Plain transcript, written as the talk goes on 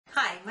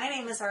Hi, my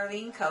name is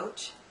Arliene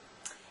Koch,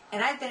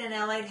 and I've been in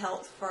allied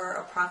health for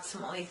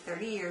approximately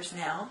 30 years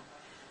now.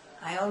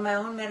 I own my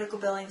own medical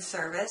billing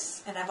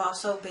service, and I've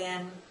also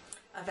been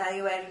a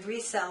value-added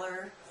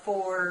reseller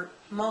for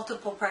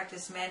multiple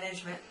practice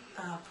management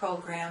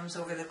programs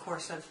over the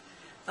course of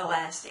the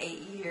last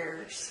 8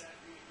 years.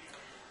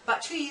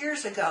 About 2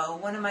 years ago,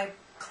 one of my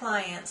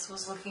clients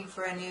was looking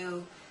for a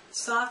new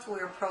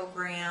software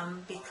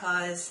program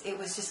because it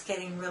was just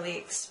getting really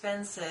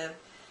expensive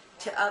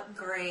to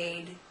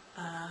upgrade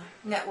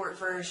network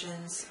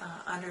versions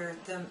under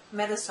the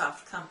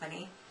Medisoft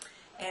company.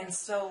 And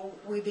so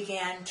we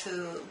began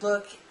to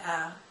look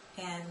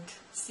and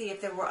see if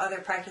there were other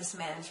practice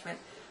management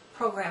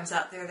programs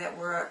out there that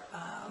were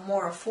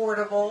more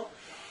affordable.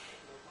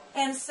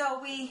 And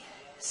so we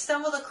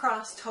stumbled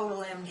across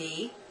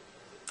TotalMD.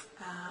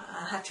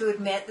 I have to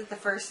admit that the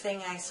first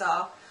thing I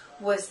saw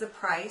was the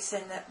price,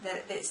 and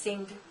that it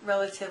seemed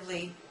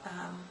relatively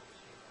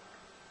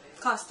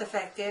cost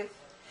effective.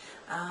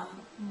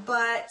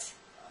 But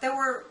there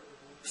were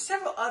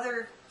several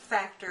other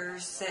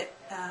factors that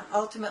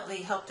ultimately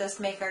helped us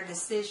make our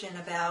decision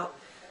about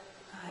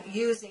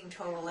using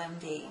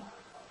TotalMD.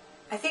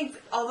 I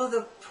think although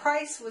the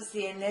price was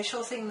the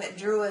initial thing that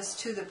drew us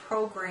to the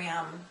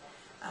program,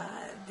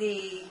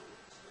 the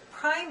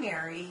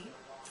primary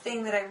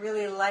thing that I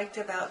really liked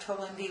about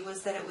TotalMD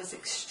was that it was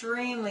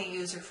extremely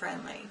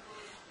user-friendly,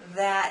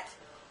 that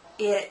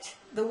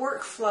the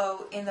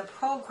workflow in the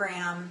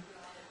program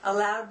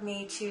allowed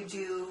me to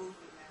do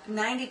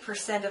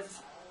 90%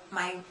 of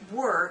my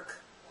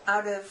work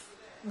out of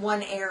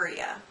one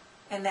area,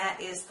 and that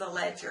is the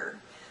ledger.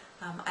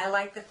 I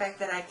like the fact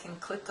that I can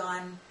click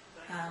on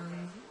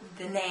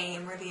the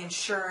name or the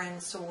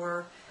insurance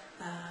or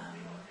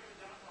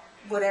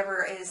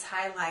whatever is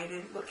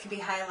highlighted, what can be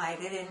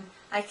highlighted, and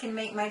I can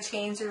make my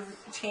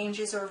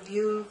changes or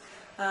view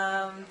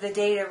the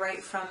data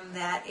right from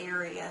that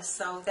area.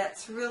 So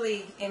that's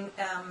really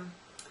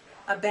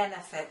a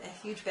benefit, a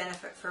huge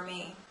benefit for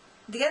me.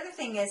 The other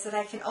thing is that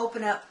I can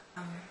open up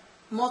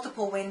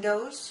multiple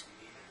windows,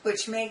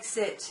 which makes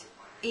it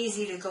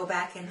easy to go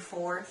back and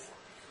forth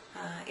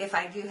if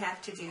I do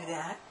have to do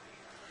that.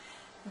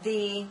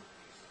 The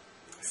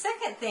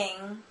second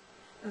thing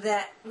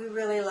that we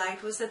really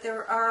liked was that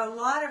there are a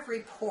lot of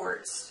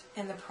reports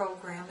in the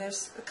program.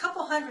 There's a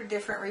couple hundred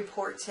different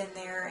reports in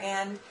there,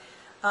 and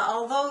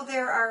although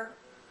there are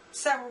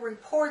several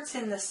reports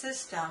in the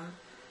system,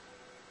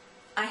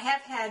 I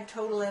have had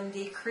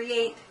TotalMD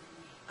create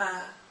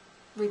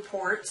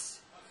reports,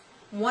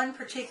 one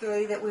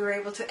particularly that we were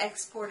able to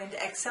export into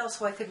Excel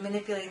so I could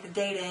manipulate the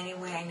data any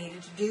way I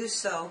needed to do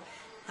so,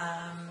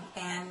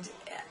 and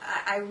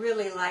I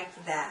really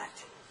liked that.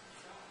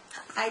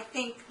 I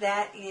think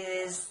that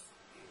is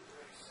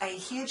a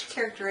huge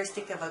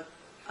characteristic of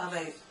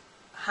a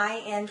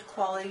high-end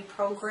quality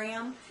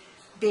program,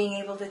 being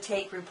able to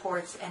take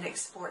reports and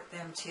export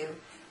them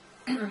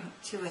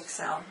to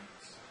Excel.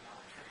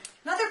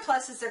 Another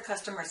plus is their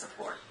customer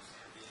support.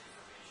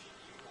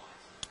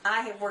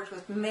 I have worked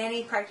with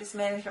many practice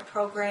management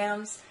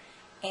programs,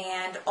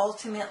 and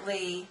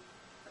ultimately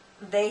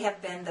they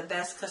have been the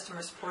best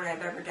customer support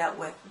I've ever dealt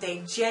with.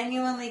 They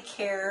genuinely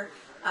care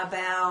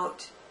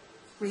about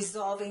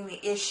resolving the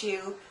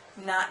issue,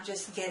 not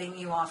just getting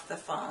you off the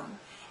phone.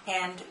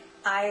 And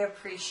I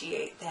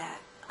appreciate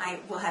that. I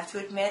will have to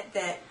admit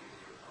that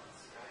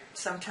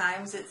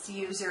sometimes it's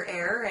user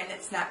error and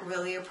it's not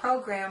really a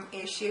program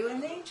issue,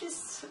 and they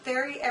just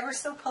ever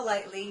so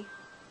politely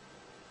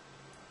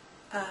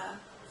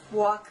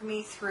walk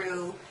me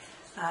through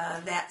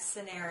that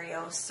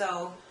scenario.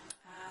 So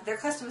their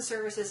customer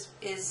service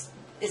is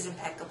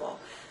impeccable.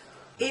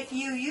 If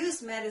you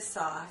use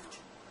Medisoft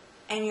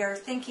and you're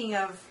thinking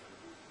of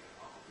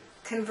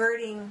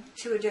converting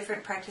to a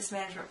different practice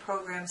management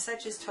program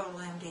such as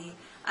TotalMD,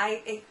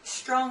 I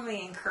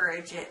strongly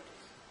encourage it.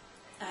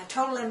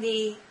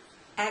 TotalMD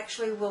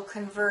actually will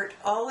convert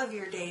all of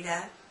your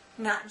data,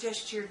 not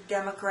just your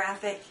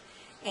demographic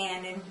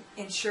and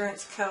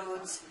insurance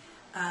codes,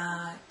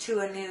 to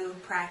a new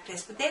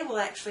practice, but they will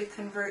actually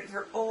convert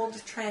your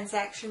old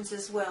transactions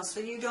as well, so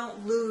you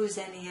don't lose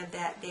any of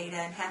that data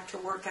and have to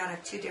work out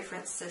of two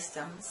different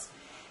systems.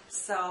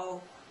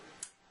 So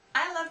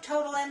I love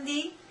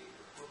TotalMD.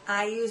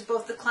 I use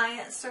both the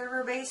client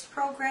server-based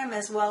program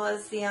as well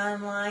as the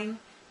online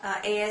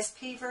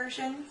ASP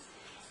version,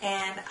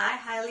 and I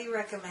highly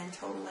recommend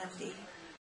TotalMD.